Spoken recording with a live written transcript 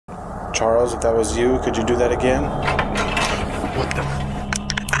Charles, if that was you, could you do that again? What the?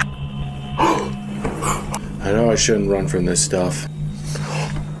 I know I shouldn't run from this stuff.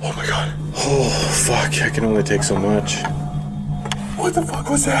 Oh my god. Oh, fuck. I can only take so much. What the fuck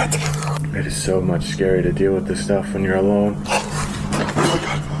was that? It is so much scary to deal with this stuff when you're alone. Oh my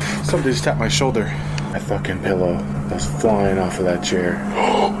god. Somebody just tapped my shoulder. My fucking pillow was flying off of that chair.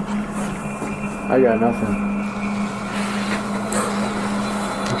 I got nothing.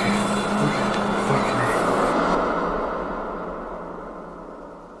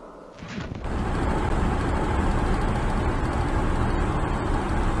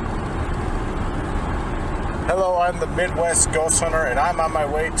 Hello, I'm the Midwest Ghost Hunter, and I'm on my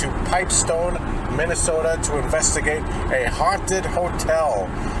way to Pipestone, Minnesota to investigate a haunted hotel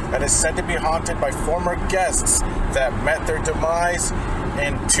that is said to be haunted by former guests that met their demise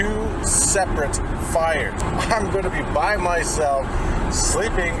in 2 separate fires. I'm going to be by myself,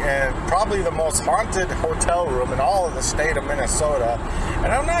 sleeping in probably the most haunted hotel room in all of the state of Minnesota, and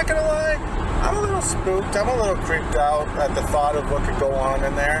I'm not going to lie, I'm a little spooked, I'm a little creeped out at the thought of what could go on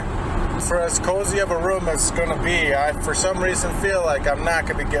in there. For as cozy of a room as it's going to be, I for some reason feel like I'm not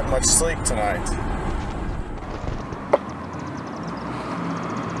going to get much sleep tonight.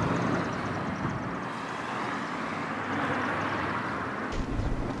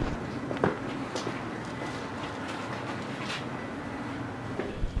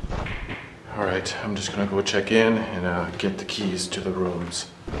 Alright, I'm just going to go check in and get the keys to the rooms.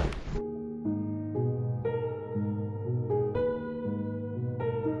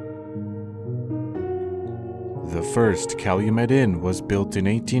 The first Calumet Inn was built in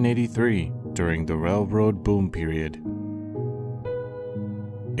 1883 during the railroad boom period.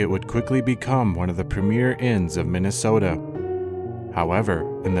 It would quickly become one of the premier inns of Minnesota. However,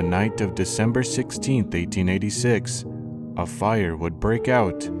 in the night of December 16, 1886, a fire would break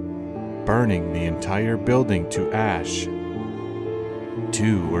out, burning the entire building to ash.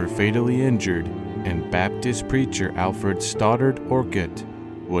 2 were fatally injured, and Baptist preacher Alfred Stoddard Orcutt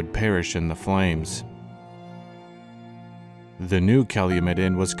would perish in the flames. The new Calumet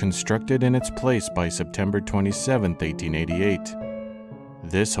Inn was constructed in its place by September 27, 1888.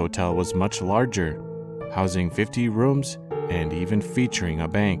 This hotel was much larger, housing 50 rooms and even featuring a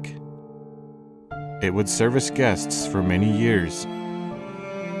bank. It would service guests for many years.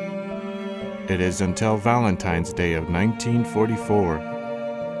 It is until Valentine's Day of 1944,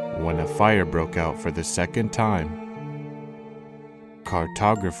 when a fire broke out for the second time.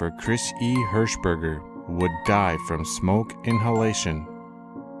 Cartographer Chris E. Hirschberger would die from smoke inhalation.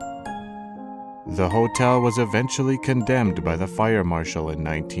 The hotel was eventually condemned by the fire marshal in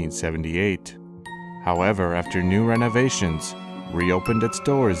 1978. However, after new renovations, reopened its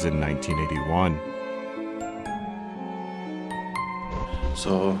doors in 1981.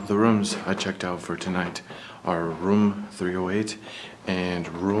 So the rooms I checked out for tonight are room 308 and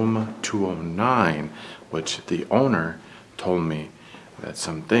room 209, which the owner told me that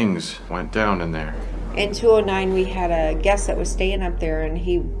some things went down in there. In 209, we had a guest that was staying up there, and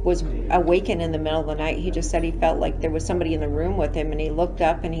he was awakened in the middle of the night. He just said he felt like there was somebody in the room with him, and he looked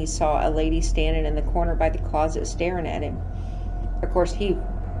up and he saw a lady standing in the corner by the closet staring at him. Of course, he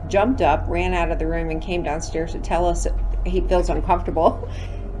jumped up, ran out of the room, and came downstairs to tell us that he feels uncomfortable.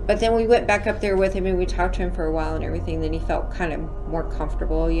 But then we went back up there with him, and we talked to him for a while and everything. Then he felt kind of more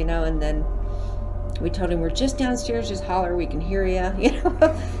comfortable, you know, and then we told him, we're just downstairs, just holler, we can hear you, you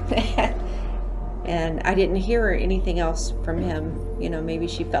know. And I didn't hear anything else from him. You know, maybe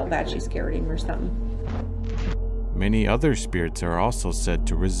she felt bad, she scared him or something. Many other spirits are also said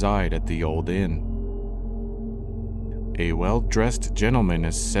to reside at the old inn. A well-dressed gentleman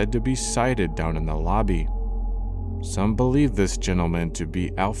is said to be sighted down in the lobby. Some believe this gentleman to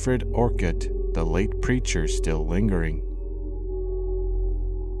be Alfred Orcutt, the late preacher still lingering.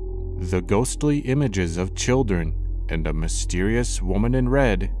 The ghostly images of children and a mysterious woman in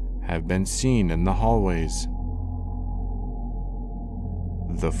red have been seen in the hallways.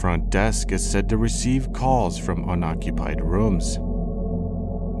 The front desk is said to receive calls from unoccupied rooms.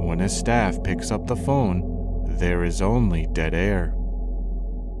 When a staff picks up the phone, there is only dead air.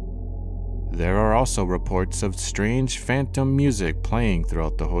 There are also reports of strange phantom music playing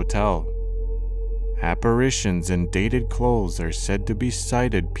throughout the hotel. Apparitions in dated clothes are said to be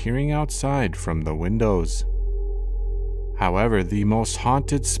sighted peering outside from the windows. However, the most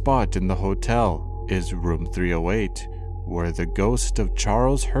haunted spot in the hotel is room 308, where the ghost of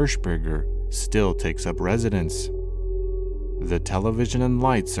Charles Hirschberger still takes up residence. The television and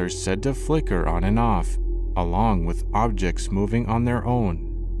lights are said to flicker on and off, along with objects moving on their own.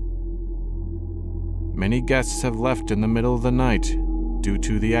 Many guests have left in the middle of the night, due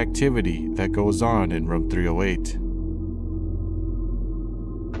to the activity that goes on in room 308.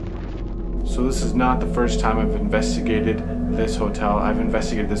 So this is not the first time I've investigated this hotel. I've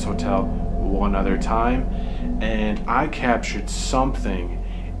investigated this hotel one other time, and I captured something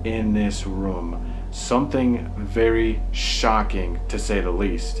in this room. Something very shocking, to say the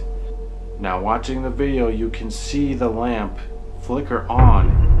least. Now, watching the video, you can see the lamp flicker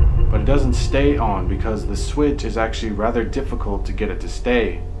on, but it doesn't stay on because the switch is actually rather difficult to get it to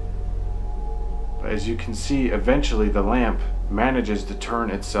stay. But as you can see, eventually the lamp manages to turn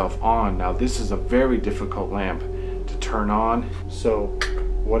itself on. Now, this is a very difficult lamp to turn on, so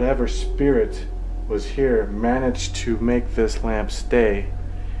whatever spirit was here managed to make this lamp stay,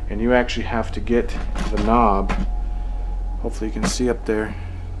 and you actually have to get the knob, hopefully you can see up there,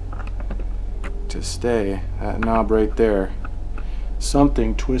 to stay. That knob right there,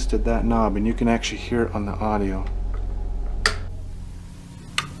 something twisted that knob, and you can actually hear it on the audio.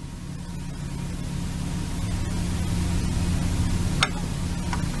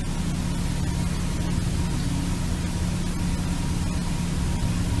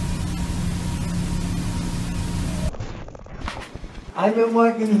 I've been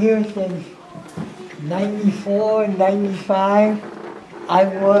working here since 94, 95. I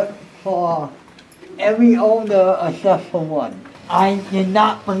worked for every owner except for one. I did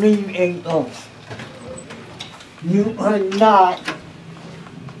not believe in ghosts. You could not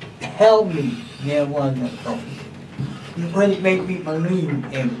tell me there was a ghost. You couldn't make me believe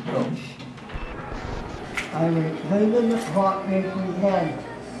in ghosts. I was cleaning the apartment. We had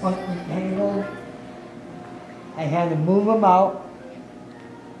fucking tables. I had to move them out.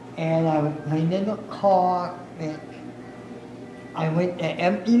 And I was cleaning the car. I went to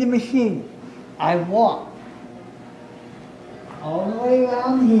empty the machine. I walked all the way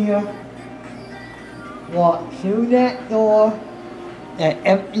around here, walked through that door, and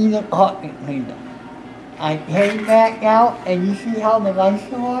emptied the carpet cleaner. I came back out, and you see how the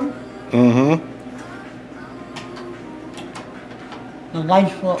lights are on? Mm-hmm. The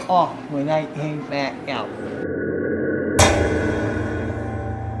lights were off when I came back out.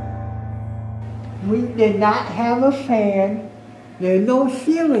 We did not have a fan. There's no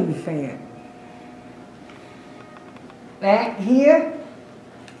ceiling fan. Back here,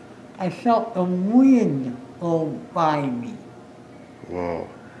 I felt the wind go by me. Whoa.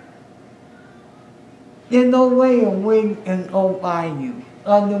 There's no way a wind can go by you.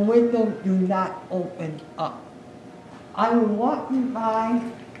 The windows do not open up. I was walking by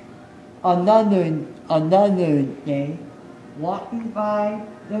another day, walking by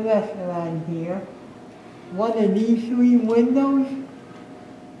the restaurant here. One of these three windows,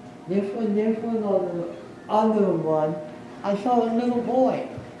 this one, or the other one, I saw a little boy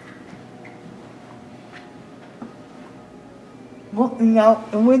looking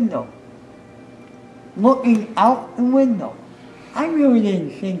out the window. Looking out the window. I really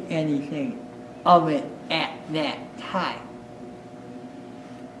didn't think anything of it at that time.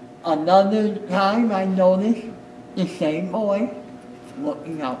 Another time I noticed the same boy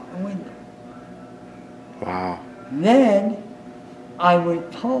looking out the window. Wow. Then I was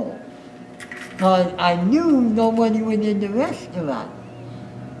told, because I knew nobody was in the restaurant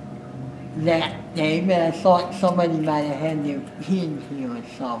that day, but I thought somebody might have had their kids here or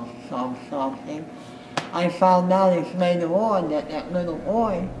something. I found out it's later on that that little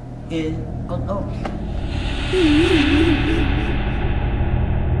boy is a ghost.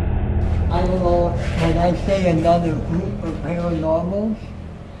 I don't know when I say another group of paranormals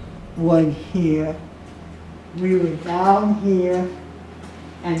was here. We were down here,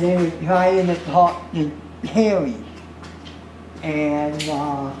 and they were trying to talk to Terry. And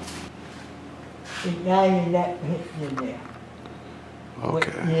the guy in that picture there.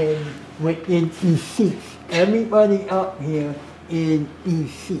 Okay. Within deceased. Everybody up here is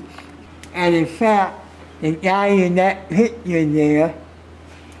deceased. And in fact, the guy in that picture there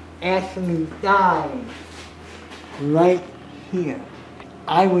actually died right here.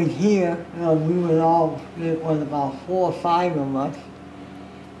 I was here, we were all, it was about 4 or 5 of us,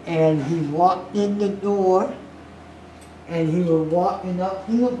 and he walked in the door, and he was walking up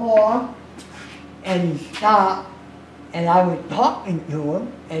to the bar, and he stopped, and I was talking to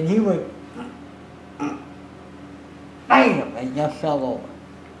him, and he was, bam, and just fell over.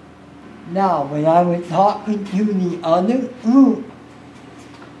 Now, when I was talking to the other group,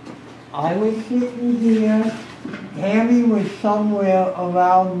 I was sitting here, Tammy was somewhere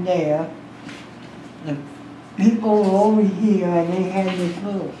around there, the people were over here, and they had this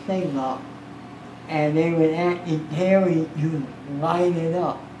little thing up, and they were asking Terry to light it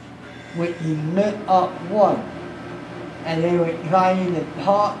up, which he lit up one. and they were trying to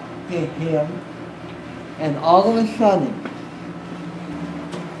talk to him, and all of a sudden,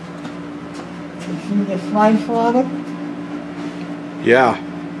 you see the fly swatter? Yeah.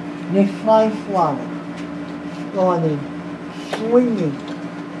 This fly swatter started swinging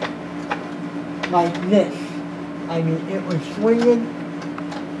like this. I mean, it was swinging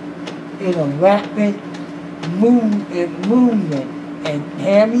in a rapid movement, and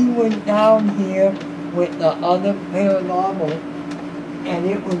Tammy went down here with the other paranormal, and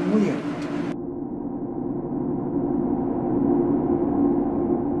it was weird.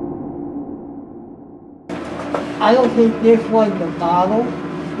 I don't think this was the bottle,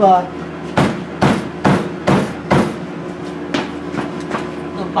 but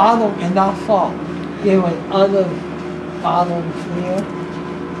the bottle did not fall. There were other bottles here.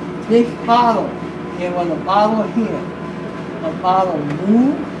 This bottle, there was a bottle here. The bottle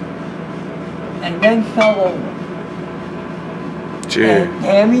moved and then fell over. Gee. And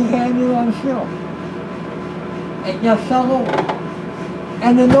Tammy had it on film. It just fell over.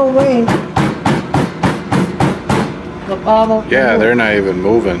 And there's no way the bottle. Yeah, they're not even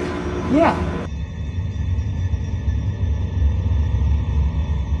moving. Yeah.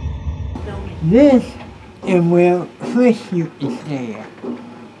 This is where Chris used to stay at.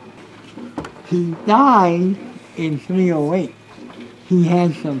 He died in 308. He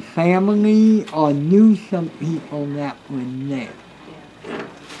had some family or knew some people that were there.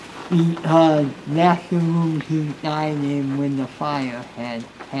 Because that's the room he died in when the fire had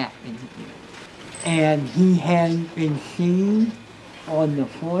happened here. And he had been seen on the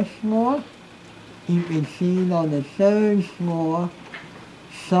 4th floor. He'd been seen on the 3rd floor,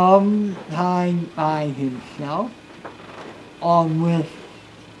 sometimes by himself, or with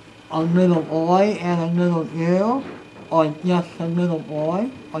a little boy and a little girl, or just a little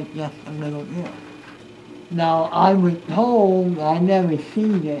boy, or just a little girl. Now, I was told, I never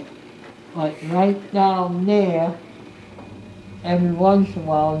seen it, but right down there, every once in a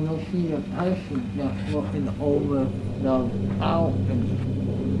while you'll see a person just looking over the balcony.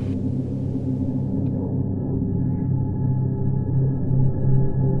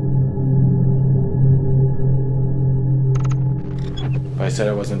 If I said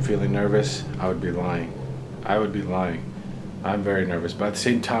I wasn't feeling nervous, I would be lying. I would be lying. I'm very nervous, but at the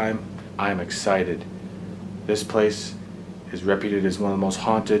same time, I'm excited. This place is reputed as one of the most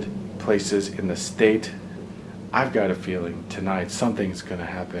haunted places in the state. I've got a feeling tonight something's gonna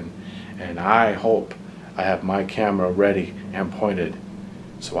happen, and I hope I have my camera ready and pointed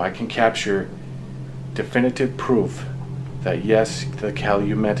so I can capture definitive proof that yes, the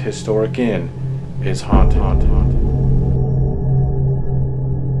Calumet Historic Inn is haunted.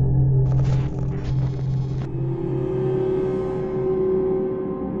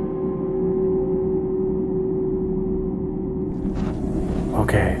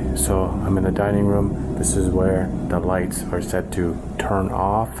 Okay, so I'm in the dining room. This is where the lights are set to turn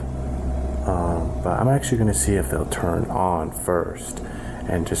off. But I'm actually going to see if they'll turn on first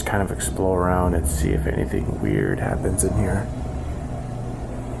and just kind of explore around and see if anything weird happens in here.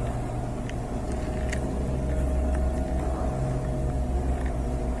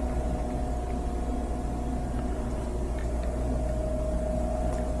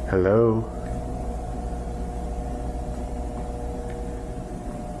 Hello?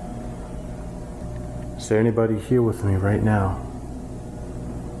 Is there anybody here with me right now?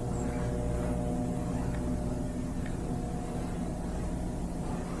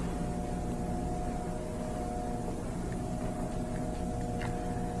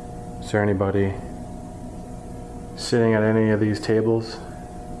 Is there anybody sitting at any of these tables,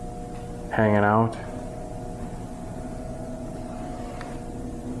 hanging out?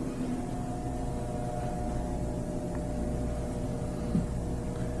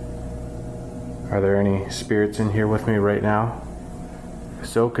 Are there any spirits in here with me right now? If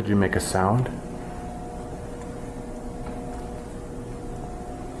so, could you make a sound?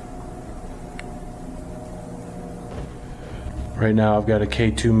 Right now I've got a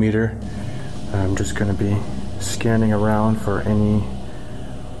K2 meter. I'm just going to be scanning around for any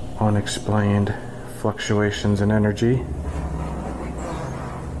unexplained fluctuations in energy.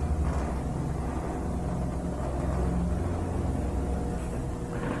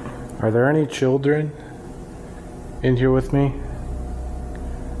 Are there any children in here with me?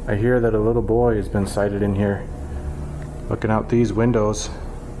 I hear that a little boy has been sighted in here, looking out these windows.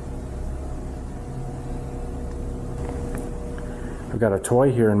 I've got a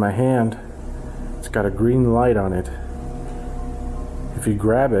toy here in my hand. It's got a green light on it. If you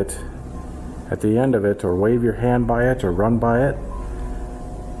grab it at the end of it, or wave your hand by it, or run by it,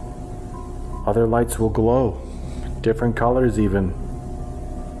 other lights will glow. Different colors even.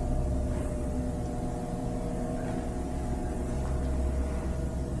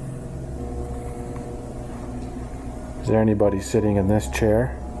 Is there anybody sitting in this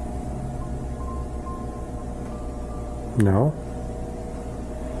chair? No?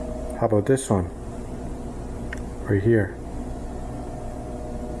 How about this one? Right here.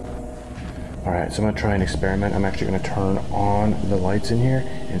 Alright, so I'm going to try an experiment. I'm actually going to turn on the lights in here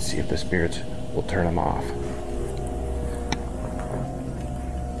and see if the spirits will turn them off.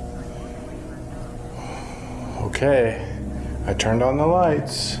 Okay, I turned on the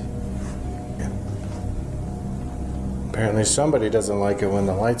lights. Apparently somebody doesn't like it when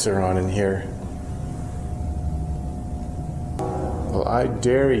the lights are on in here. Well, I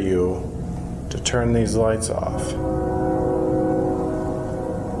dare you to turn these lights off.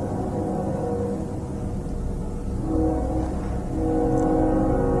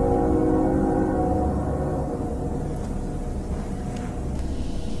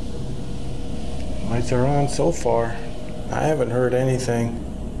 Lights are on so far. I haven't heard anything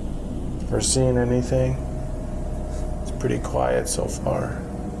or seen anything. It's pretty quiet so far.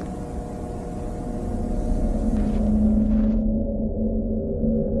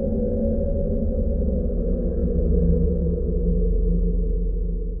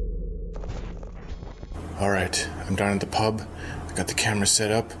 Alright, I'm down at the pub. I got the camera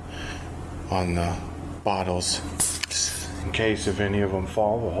set up on the bottles just in case if any of them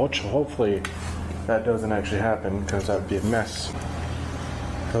fall. Well, hopefully that doesn't actually happen because that would be a mess.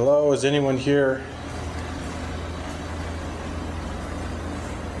 Hello, is anyone here?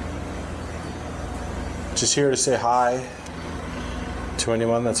 Just here to say hi to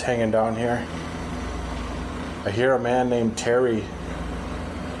anyone that's hanging down here. I hear a man named Terry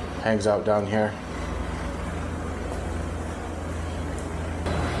hangs out down here.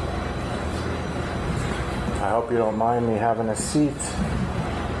 I hope you don't mind me having a seat.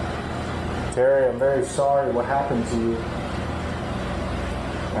 Terry, I'm very sorry what happened to you.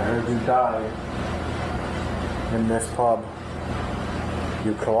 I heard you died in this pub.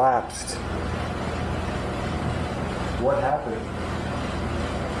 You collapsed. What happened?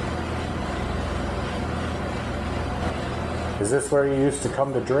 Is this where you used to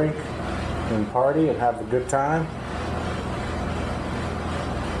come to drink and party and have a good time?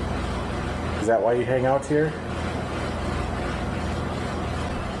 Is that why you hang out here?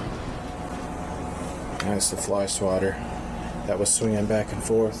 That's the fly swatter that was swinging back and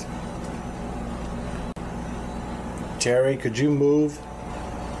forth. Terry, could you move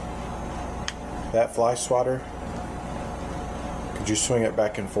that fly swatter? Could you swing it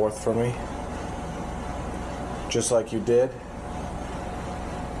back and forth for me? Just like you did?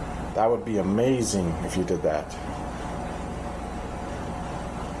 That would be amazing if you did that.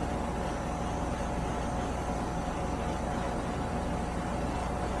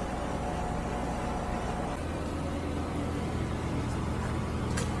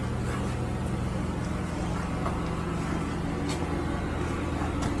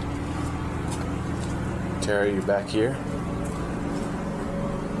 Terry, you back here?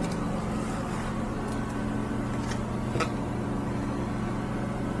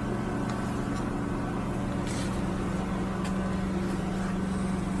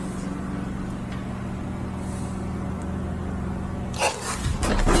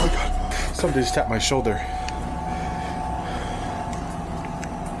 Oh my God, somebody just tapped my shoulder.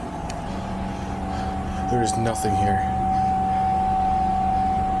 There is nothing here.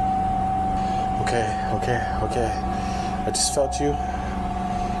 Okay. I just felt you.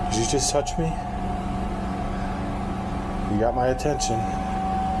 Did you just touch me? You got my attention.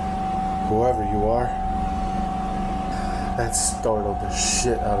 Whoever you are. That startled the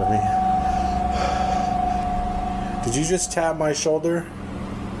shit out of me. Did you just tap my shoulder?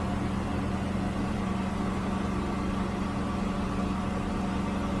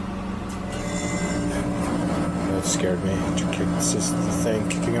 That scared me. Is this the thing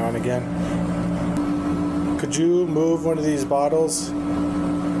kicking on again? Could you move one of these bottles?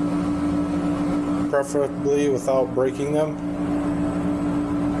 Preferably without breaking them.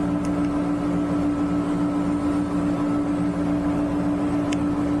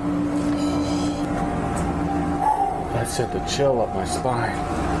 That sent a chill up my spine.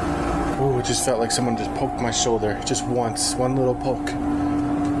 Ooh, it just felt like someone just poked my shoulder. Just once. One little poke.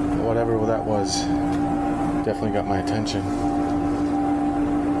 Whatever that was. Definitely got my attention.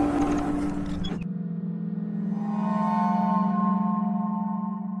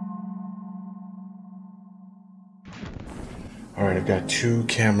 Alright, I've got two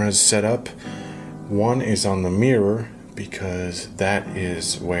cameras set up. One is on the mirror because that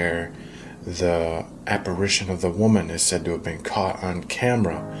is where the apparition of the woman is said to have been caught on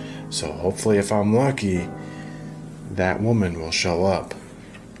camera. So hopefully, if I'm lucky, that woman will show up.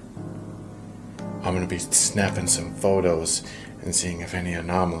 I'm going to be snapping some photos and seeing if any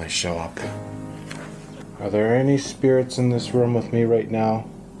anomalies show up. Are there any spirits in this room with me right now?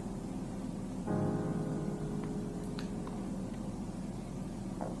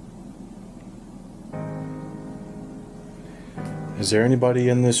 Is there anybody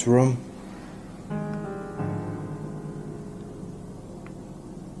in this room?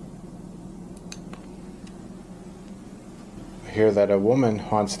 I hear that a woman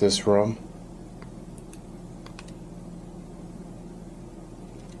haunts this room.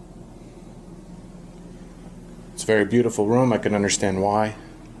 It's a very beautiful room. I can understand why.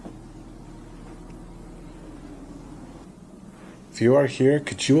 If you are here,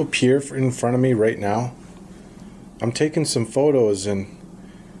 could you appear in front of me right now? I'm taking some photos and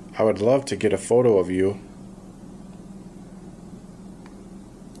I would love to get a photo of you.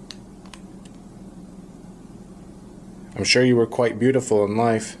 I'm sure you were quite beautiful in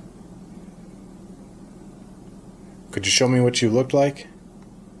life. Could you show me what you looked like?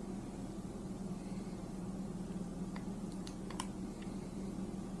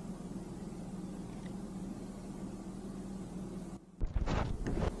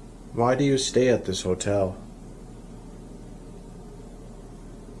 Why do you stay at this hotel?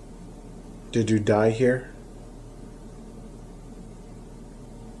 Did you die here?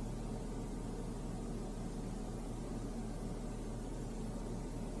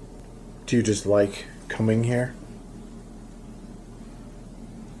 Do you just like coming here?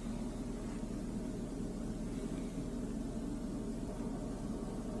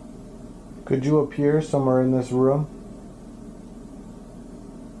 Could you appear somewhere in this room?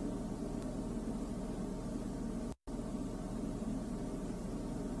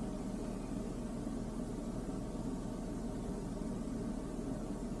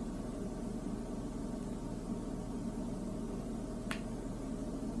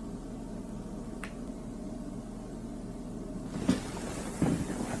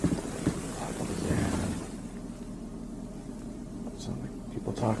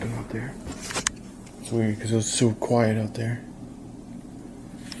 Talking out there. It's weird because it was so quiet out there.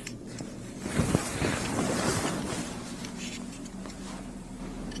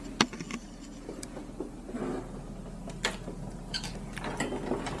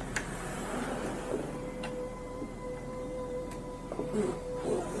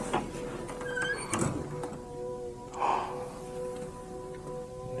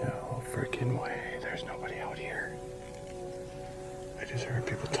 No freaking way. There's nobody out here. I just heard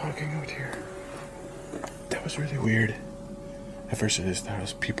people talking out here. That was really weird. At first I just thought it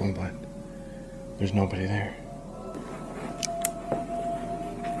was people, but there's nobody there.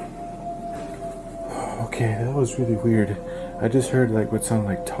 Okay, that was really weird. I just heard like what sounded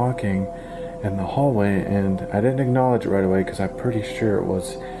like talking in the hallway, and I didn't acknowledge it right away because I'm pretty sure it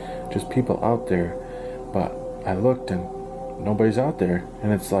was just people out there. But I looked and nobody's out there,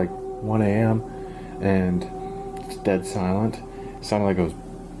 and it's like 1 a.m. and it's dead silent. It sounded like it was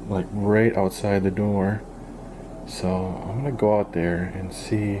like right outside the door. So I'm gonna go out there and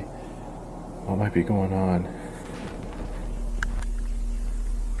see what might be going on.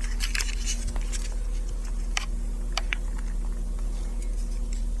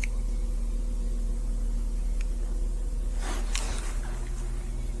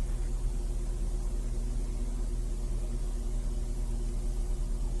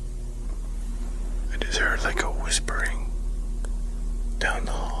 I just heard like a whispering down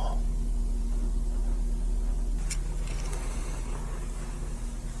the hall.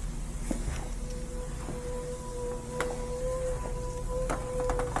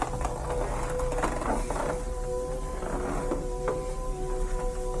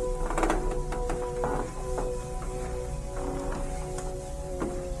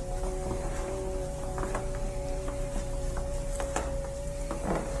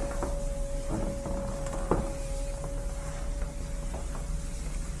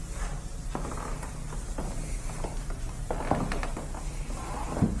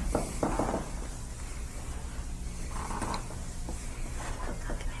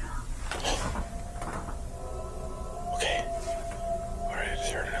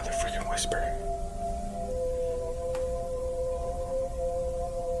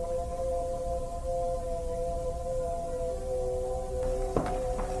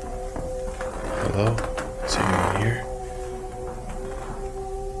 Hello? Is anyone here?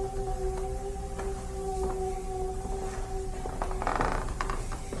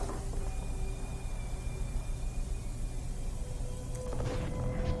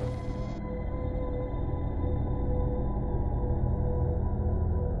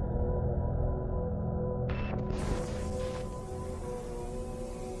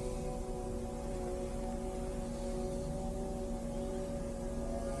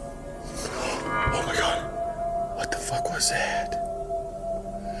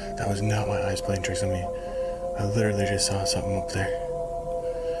 That was not my eyes playing tricks on me. I literally just saw something up there.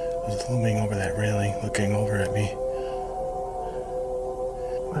 It was looming over that railing, looking over at me.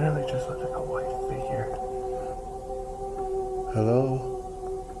 Literally just looked like a white figure. Hello?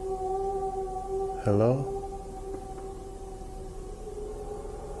 Hello?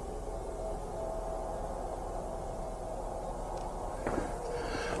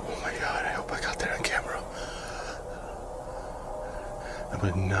 Oh my God, I hope I got that on camera. That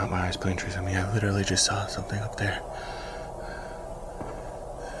was not my eyes playing tricks on me. I literally just saw something up there.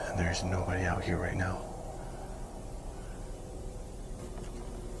 And there's nobody out here right now.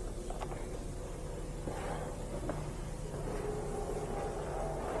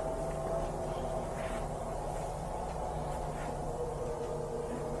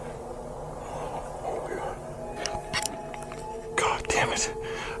 God damn it.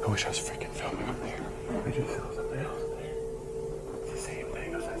 I wish I was freaking filming up there. I just saw something else there. It's the same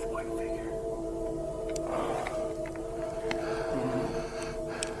thing as that white figure.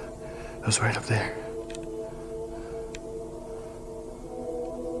 It was right up there.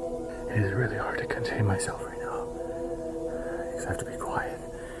 It is really hard to contain myself right now. Because I have to be quiet.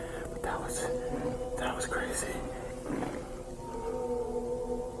 But that was crazy.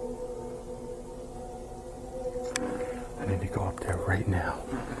 I need to go up there right now.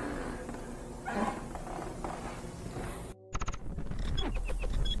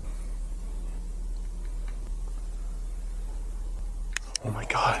 Oh my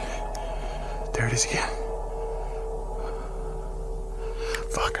God. There it is again.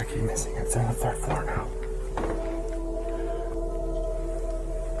 Fuck, I keep missing it. It's on the 3rd floor now.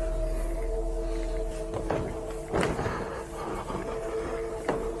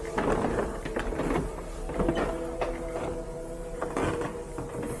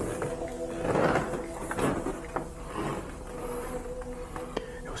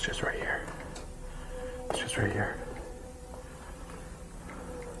 It was just right here. It's just right here.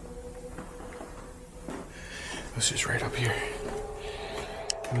 It was just right up here.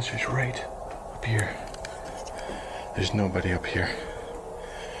 It was just right up here. There's nobody up here.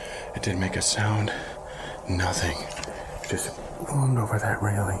 It didn't make a sound. Nothing. It just loomed over that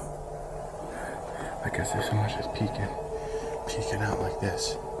railing. Like as if someone was just peeking out like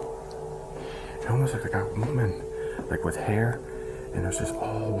this. It almost looked like a woman, like with hair, and it was just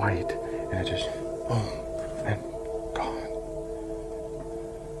all white, and it just boom and gone.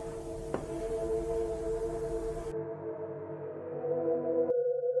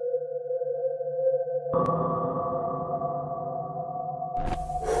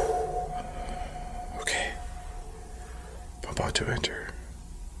 Okay, I'm about to enter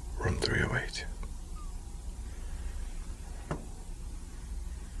room 308.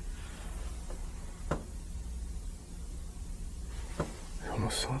 It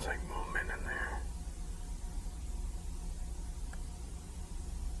almost sounds like movement in there.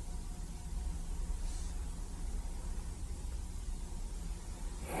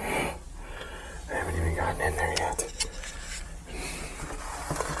 I haven't even gotten in there yet.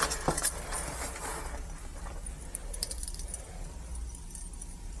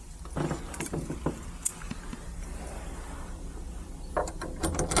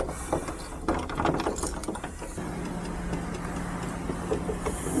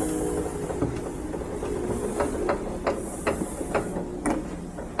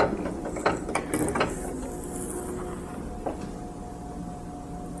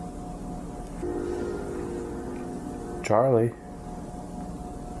 Charlie.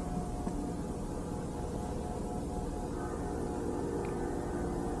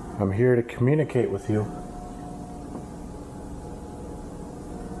 I'm here to communicate with you.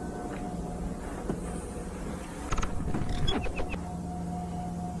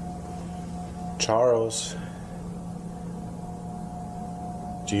 Charles.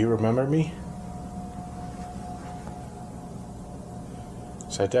 Do you remember me?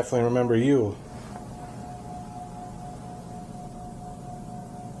 So I definitely remember you.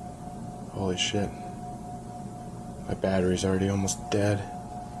 Holy shit. My battery's already almost dead.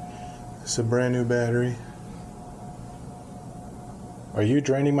 It's a brand new battery. Are you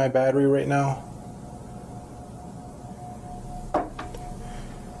draining my battery right now?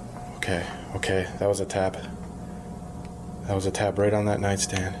 Okay, that was a tap. That was a tap right on that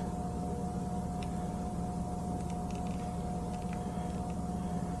nightstand.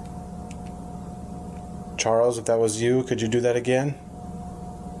 Charles, if that was you, could you do that again?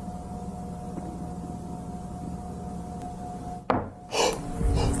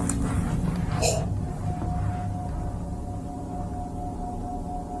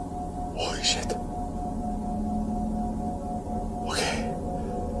 Holy shit. Okay.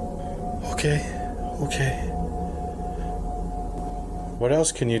 Okay. Okay. What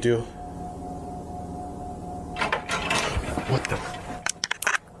else can you do? What the?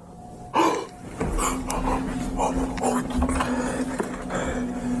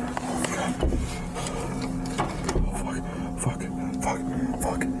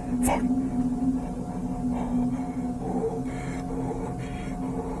 Fuck.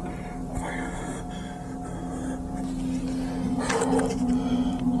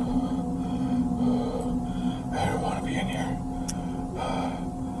 I don't want to be in here.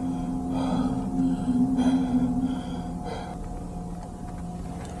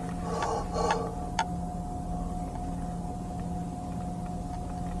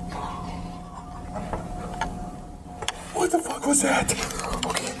 What the fuck was that?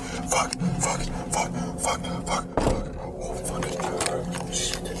 Okay, fuck. Oh, fuck.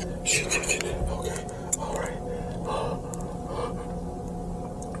 Shit. Okay, alright.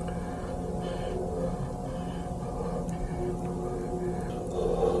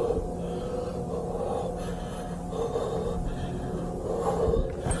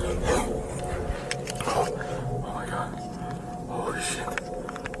 Oh my god. Holy shit.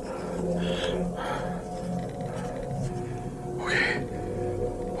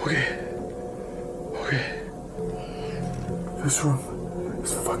 Okay. This room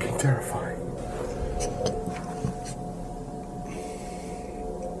is fucking terrifying.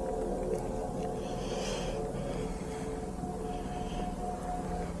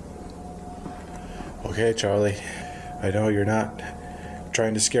 Okay, Charlie. I know you're not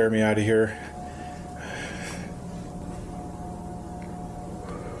trying to scare me out of here.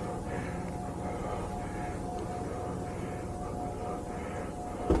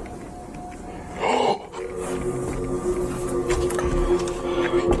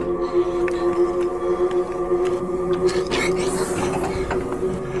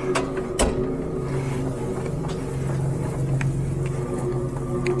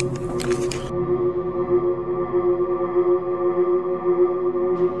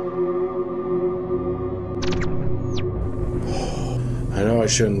 I know I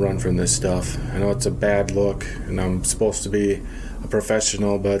shouldn't run from this stuff. I know it's a bad look, and I'm supposed to be a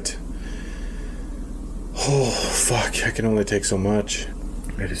professional, but... oh, fuck, I can only take so much.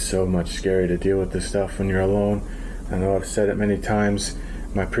 It is so much scary to deal with this stuff when you're alone. I know I've said it many times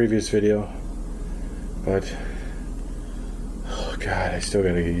in my previous video, but... oh, God, I still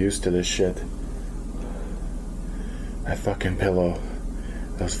gotta get used to this shit. That fucking pillow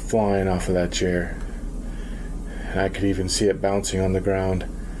that was flying off of that chair. And I could even see it bouncing on the ground.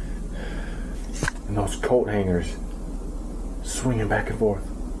 And those coat hangers swinging back and forth.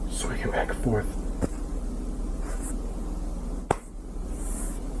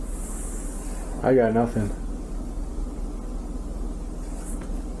 I got nothing.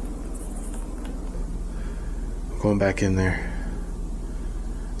 I'm going back in there.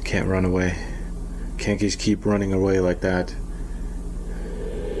 Can't run away. Can't just keep running away like that.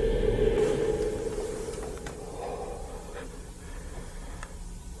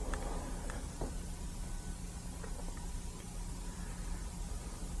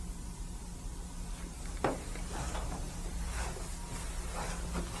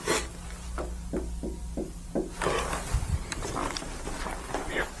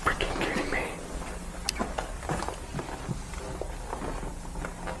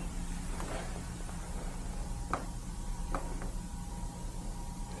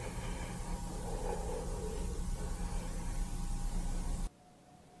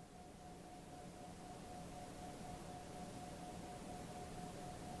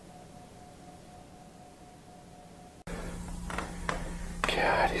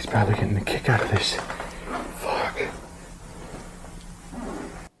 God, he's probably getting a kick out of this. Fuck.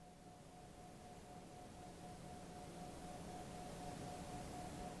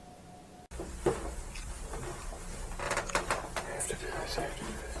 I have to do this.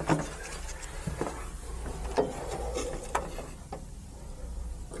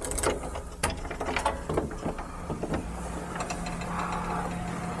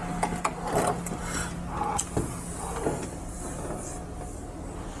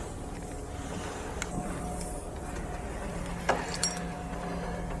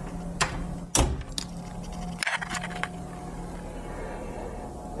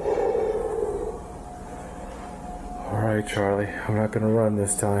 Alright, Charlie, I'm not gonna run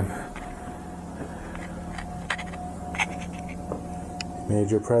this time. Made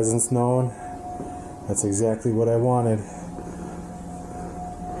your presence known. That's exactly what I wanted.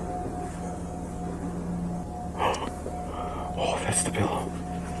 Oh, that's the pillow.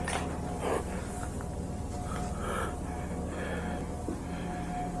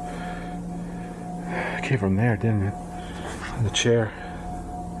 That came from there, didn't it? On the chair.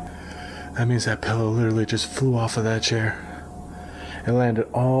 That means that pillow literally just flew off of that chair. It landed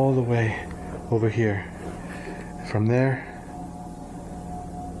all the way over here. From there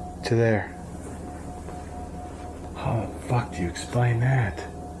to there. How the fuck do you explain that?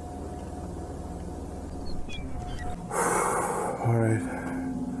 Alright.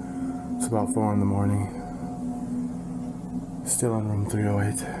 It's about 4 in the morning. Still in room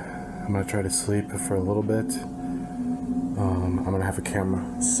 308. I'm gonna try to sleep for a little bit. I'm gonna have a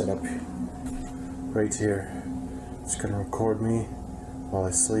camera set up right here. It's gonna record me while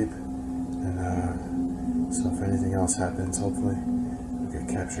I sleep, and so if anything else happens, hopefully it'll get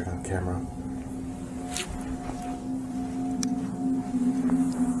captured on camera.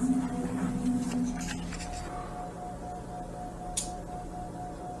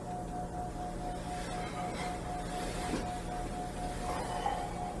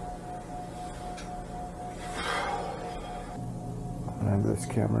 I have this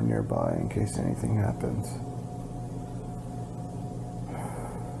camera nearby in case anything happens.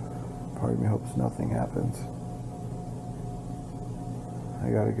 Part of me hopes nothing happens. I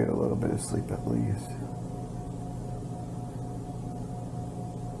gotta get a little bit of sleep at least.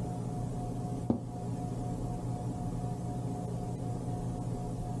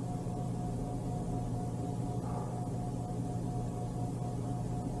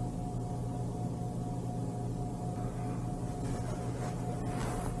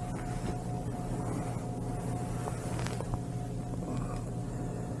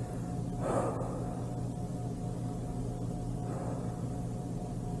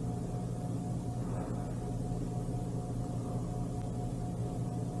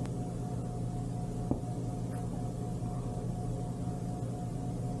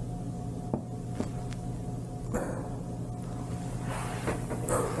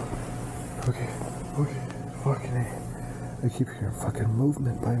 Okay, fucking A. I keep hearing fucking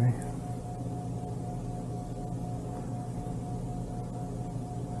movement by me.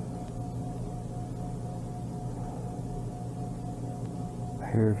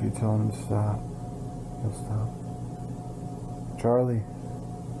 I hear if you tell him to stop, he'll stop. Charlie.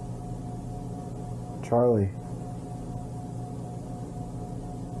 Charlie.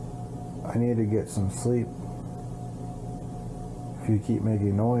 I need to get some sleep. If you keep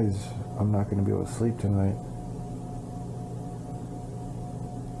making noise, I'm not going to be able to sleep tonight.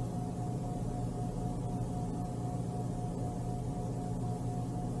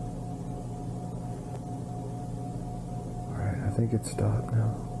 Alright, I think it's stopped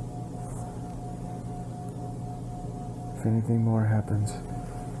now. If anything more happens,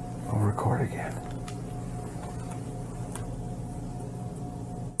 I'll record again.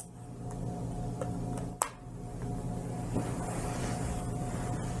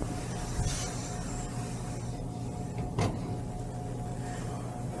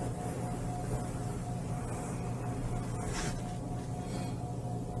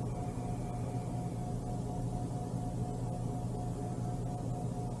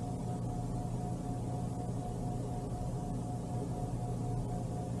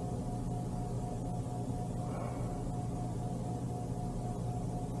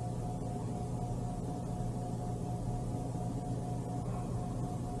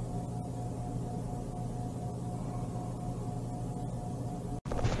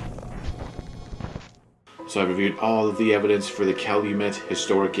 So I've reviewed all of the evidence for the Calumet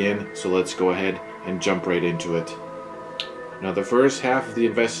Historic Inn, so let's go ahead and jump right into it. Now the first half of the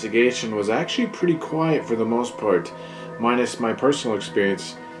investigation was actually pretty quiet for the most part, minus my personal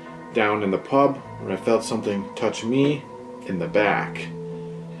experience down in the pub where I felt something touch me in the back.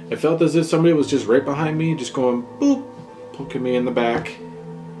 I felt as if somebody was just right behind me, just going boop, poking me in the back.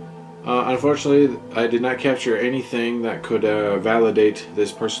 Unfortunately, I did not capture anything that could validate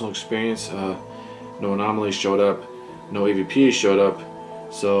this personal experience. No anomalies showed up, no EVPs showed up.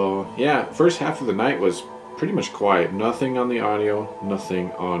 So yeah, first half of the night was pretty much quiet. Nothing on the audio,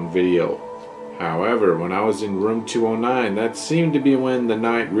 nothing on video. However, when I was in room 209, that seemed to be when the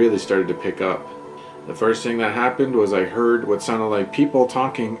night really started to pick up. The first thing that happened was I heard what sounded like people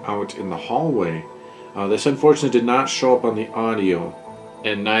talking out in the hallway. This unfortunately did not show up on the audio,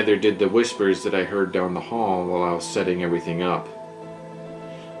 and neither did the whispers that I heard down the hall while I was setting everything up.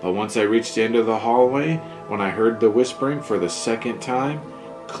 But once I reached the end of the hallway, when I heard the whispering for the second time,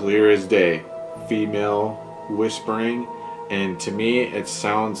 clear as day, female whispering, and to me it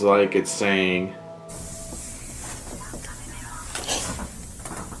sounds like it's saying,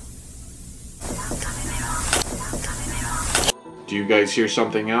 do you guys hear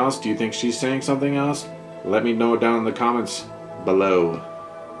something else? Do you think she's saying something else? Let me know down in the comments below.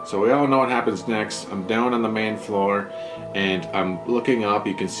 So we all know what happens next. I'm down on the main floor and I'm looking up.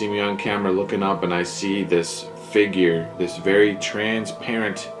 You can see me on camera looking up, and I see this figure, this very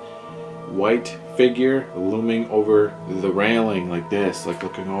transparent white figure looming over the railing like this, like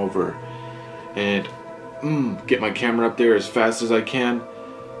looking over. And get my camera up there as fast as I can.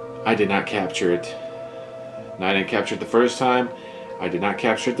 I did not capture it. And I didn't capture it the first time. I did not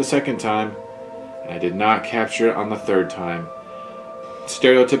capture it the second time. And I did not capture it on the third time.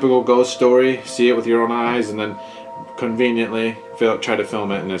 Stereotypical ghost story. See it with your own eyes and then conveniently try to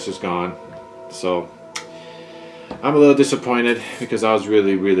film it and it's just gone. So I'm a little disappointed because I was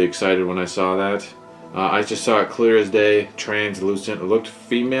really excited when I saw that. I just saw it clear as day, translucent. It looked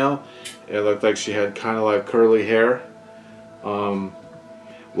female. It looked like she had kind of like curly hair.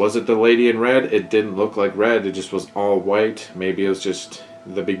 Was it the lady in red? It didn't look like red. It just was all white. Maybe it was just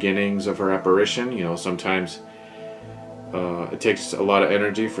the beginnings of her apparition. You know, sometimes it takes a lot of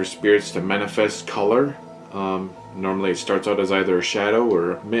energy for spirits to manifest color. Normally it starts out as either a shadow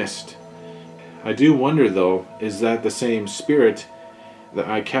or a mist. I do wonder though, is that the same spirit that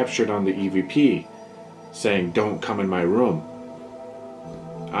I captured on the EVP saying don't come in my room?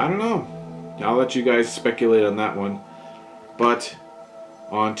 I don't know. I'll let you guys speculate on that one. But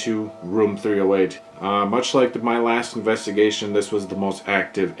on to room 308. Much like my last investigation, this was the most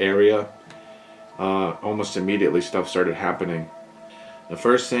active area. Almost immediately stuff started happening. The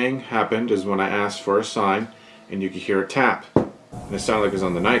first thing happened is when I asked for a sign and you could hear a tap. And it sounded like it was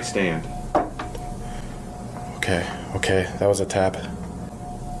on the nightstand. Okay, that was a tap.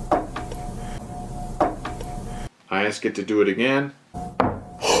 I asked it to do it again.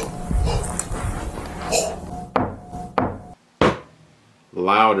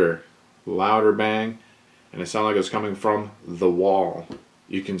 Louder bang, and it sounded like it was coming from the wall.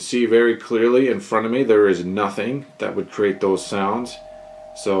 You can see very clearly in front of me there is nothing that would create those sounds,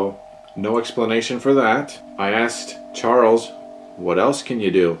 so no explanation for that. I asked Charles, what else can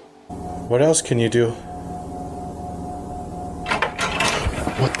you do? What else can you do?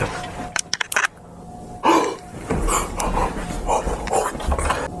 What the?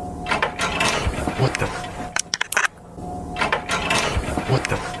 What the? What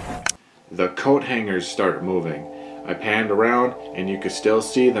the? The coat hangers start moving. I panned around and you could still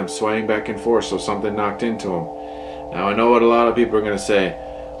see them swaying back and forth, so something knocked into them. Now I know what a lot of people are going to say.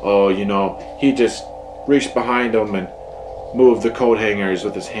 Oh, you know, he just reached behind them and moved the coat hangers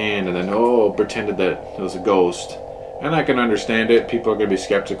with his hand and then, pretended that it was a ghost. And I can understand it. People are going to be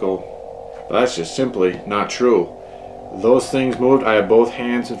skeptical. But that's just simply not true. Those things moved. I had both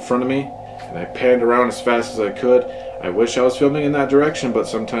hands in front of me and I panned around as fast as I could. I wish I was filming in that direction, but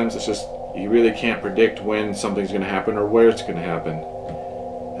sometimes it's just, you really can't predict when something's going to happen or where it's going to happen.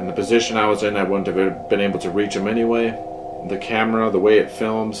 And the position I was in, I wouldn't have been able to reach them anyway. The camera, the way it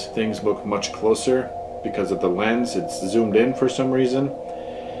films, things look much closer because of the lens. It's zoomed in for some reason.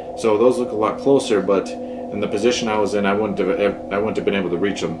 So those look a lot closer, but in the position I was in, I wouldn't have been able to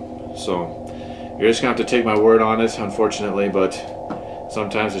reach them. So you're just going to have to take my word on it, unfortunately, but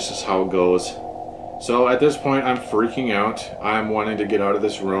sometimes it's just how it goes. So at this point, I'm freaking out. I'm wanting to get out of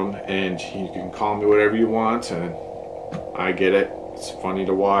this room, and you can call me whatever you want, and I get it. It's funny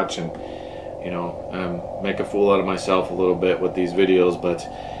to watch, and you know, make a fool out of myself a little bit with these videos, but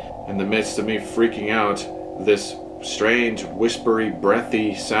in the midst of me freaking out, this strange, whispery,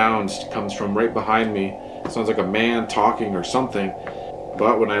 breathy sound comes from right behind me. It sounds like a man talking or something,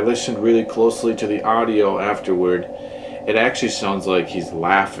 but when I listened really closely to the audio afterward, it actually sounds like he's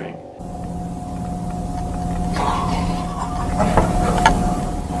laughing.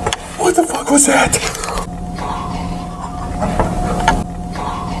 What the fuck was that?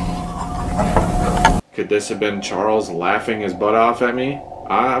 Could this have been Charles laughing his butt off at me?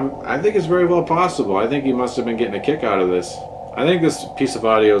 I think it's very well possible. I think he must have been getting a kick out of this. I think this piece of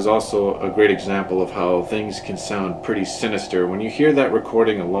audio is also a great example of how things can sound pretty sinister. When you hear that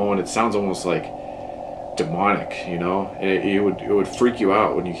recording alone, it sounds almost like demonic, you know? It would freak you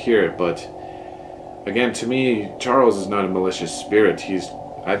out when you hear it, but again, to me, Charles is not a malicious spirit.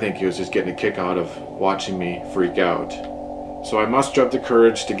 I think he was just getting a kick out of watching me freak out. So I muster up the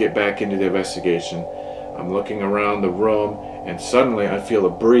courage to get back into the investigation. I'm looking around the room, and suddenly I feel a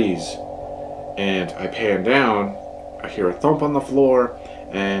breeze. And I pan down, I hear a thump on the floor,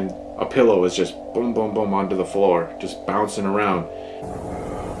 and a pillow is just boom, boom, boom onto the floor, just bouncing around.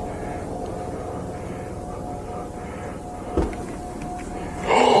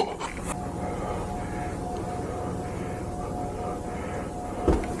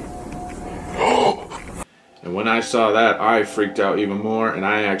 And when I saw that, I freaked out even more, and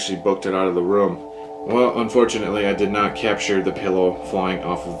I actually booked it out of the room. Well, unfortunately, I did not capture the pillow flying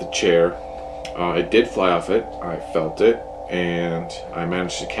off of the chair. It did fly off it. I felt it, and I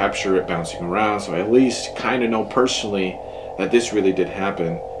managed to capture it bouncing around, so I at least kind of know personally that this really did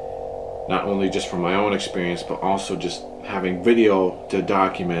happen. Not only just from my own experience, but also just having video to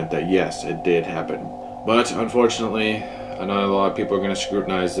document that yes, it did happen. But unfortunately, I know a lot of people are going to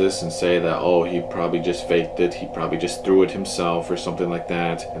scrutinize this and say that, oh, he probably just faked it, he probably just threw it himself or something like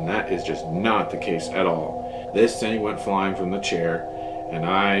that, and that is just not the case at all. This thing went flying from the chair, and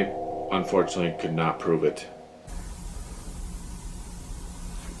I unfortunately could not prove it.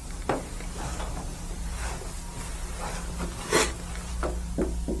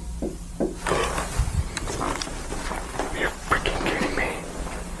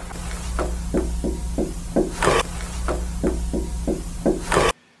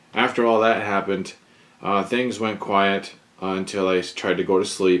 After all that happened, things went quiet until I tried to go to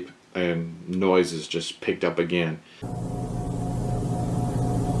sleep and noises just picked up again.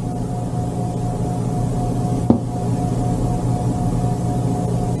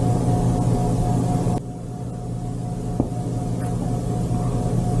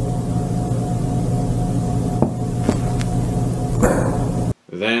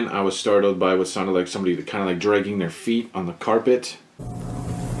 Then I was startled by what sounded like somebody kind of like dragging their feet on the carpet.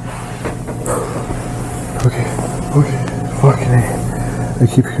 Okay, fucking A. I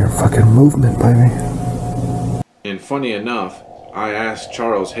keep hearing fucking movement by me. And funny enough, I asked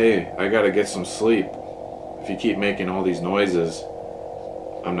Charles, hey, I gotta get some sleep. If you keep making all these noises,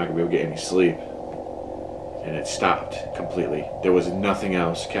 I'm not gonna be able to get any sleep. And it stopped completely. There was nothing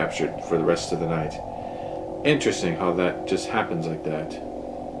else captured for the rest of the night. Interesting how that just happens like that.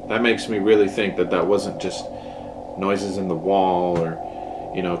 That makes me really think that that wasn't just noises in the wall, or,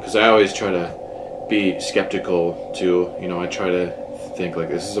 you know, because I always try to be skeptical too. You know, I try to think like,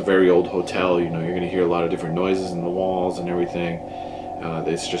 this is a very old hotel, you know, you're going to hear a lot of different noises in the walls and everything.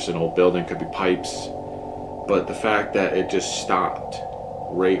 It's just an old building, could be pipes. But the fact that it just stopped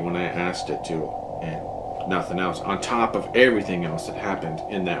right when I asked it to, and nothing else, on top of everything else that happened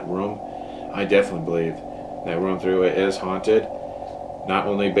in that room, I definitely believe that room 308 is haunted. Not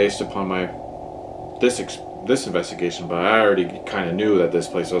only based upon my this investigation, but I already kind of knew that this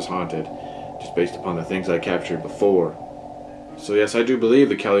place was haunted, just based upon the things I captured before. So yes, I do believe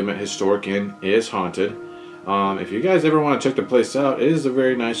the Calumet Historic Inn is haunted. If you guys ever want to check the place out, it is a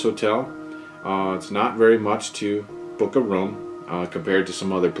very nice hotel. It's not very much to book a room compared to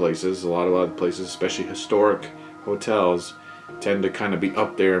some other places. A lot of places, especially historic hotels, tend to kind of be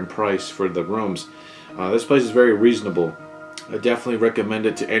up there in price for the rooms. This place is very reasonable. I definitely recommend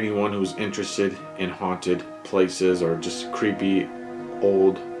it to anyone who's interested in haunted places or just creepy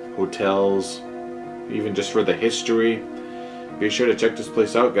old hotels, even just for the history. Be sure to check this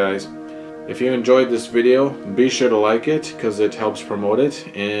place out, guys. If you enjoyed this video, be sure to like it because it helps promote it,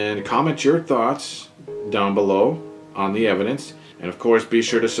 and comment your thoughts down below on the evidence. And of course, be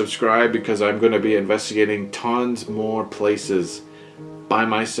sure to subscribe because I'm going to be investigating tons more places by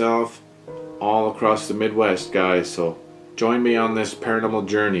myself all across the Midwest, guys. So join me on this paranormal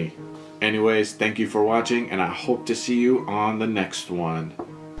journey. Anyways, thank you for watching, and I hope to see you on the next one.